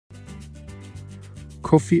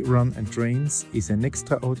Coffee Run and Trains is an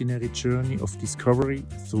extraordinary journey of discovery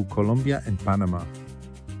through Colombia and Panama.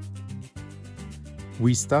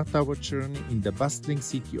 We start our journey in the bustling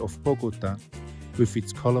city of Bogota with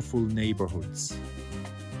its colorful neighborhoods.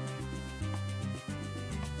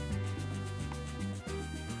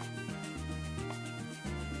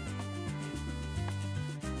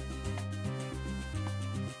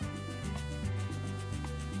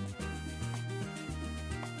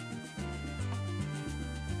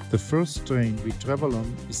 The first train we travel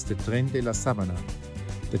on is the Tren de la Sabana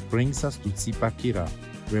that brings us to Zipaquirá,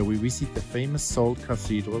 where we visit the famous Salt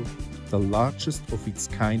Cathedral, the largest of its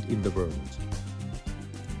kind in the world.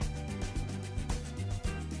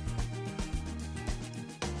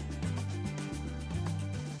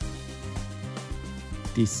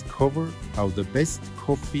 Discover how the best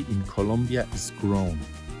coffee in Colombia is grown.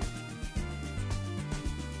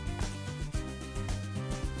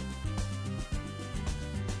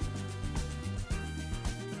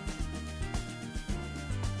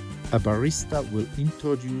 A barista will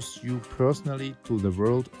introduce you personally to the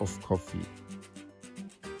world of coffee.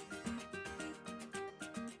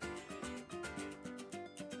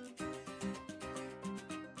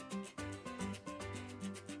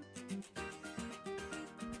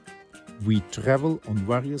 We travel on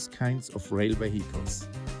various kinds of rail vehicles.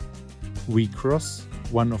 We cross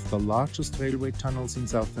one of the largest railway tunnels in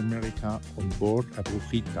South America on board a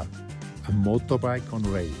brujita, a motorbike on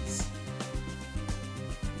rails.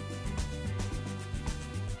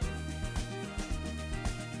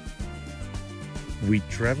 We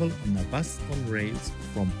travel on a bus on rails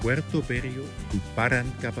from Puerto Berrio to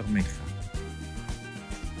Barrancabermeja.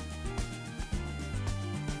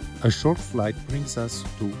 A short flight brings us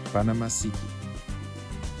to Panama City.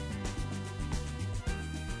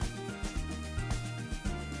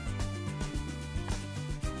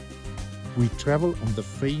 We travel on the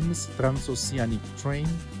famous transoceanic train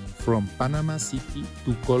from Panama City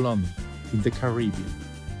to Colón in the Caribbean.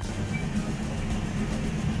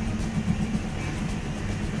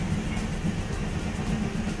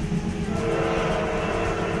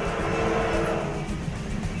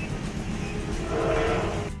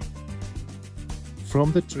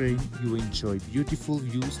 From the train, you enjoy beautiful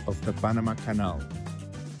views of the Panama Canal.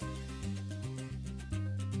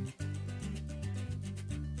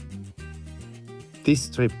 This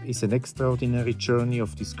trip is an extraordinary journey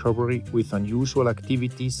of discovery with unusual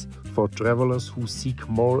activities for travelers who seek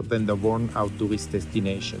more than the worn-out tourist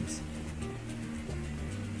destinations.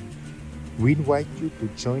 We invite you to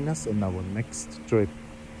join us on our next trip.